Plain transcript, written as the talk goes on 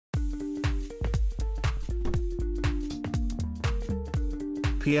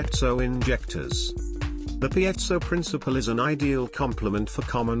piezo injectors. The piezo principle is an ideal complement for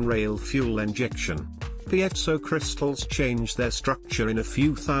common rail fuel injection. Piezo crystals change their structure in a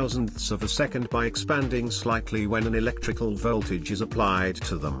few thousandths of a second by expanding slightly when an electrical voltage is applied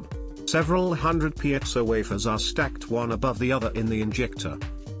to them. Several hundred piezo wafers are stacked one above the other in the injector.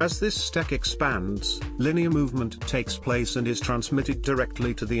 As this stack expands, linear movement takes place and is transmitted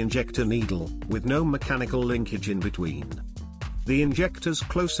directly to the injector needle, with no mechanical linkage in between. The injectors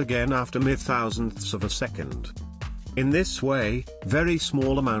close again after mid-thousandths of a second. In this way, very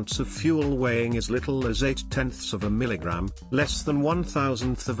small amounts of fuel weighing as little as 0.8 of a milligram, less than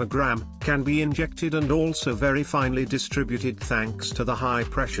 1/1000th of a gram, can be injected and also very finely distributed thanks to the high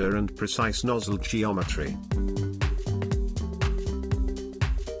pressure and precise nozzle geometry.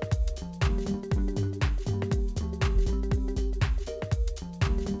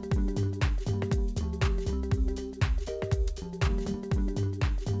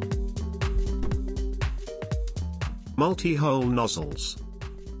 Multi-hole nozzles.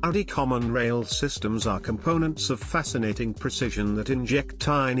 Audi common rail systems are components of fascinating precision that inject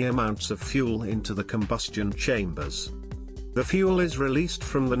tiny amounts of fuel into the combustion chambers. The fuel is released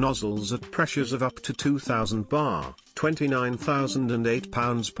from the nozzles at pressures of up to 2000 bar, 29,008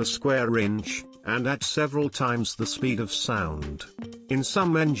 pounds per square inch, and at several times the speed of sound. In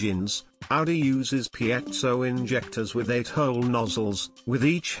some engines, Audi uses piezo injectors with 8-hole nozzles, with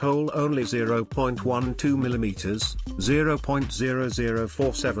each hole only 0.12 mm,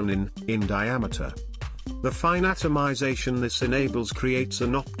 0.0047 in diameter. The fine atomization this enables creates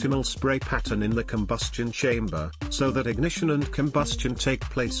an optimal spray pattern in the combustion chamber, so that ignition and combustion take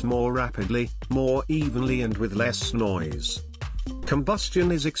place more rapidly, more evenly and with less noise.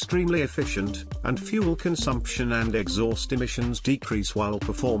 Combustion is extremely efficient, and fuel consumption and exhaust emissions decrease while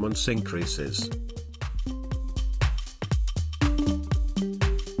performance increases.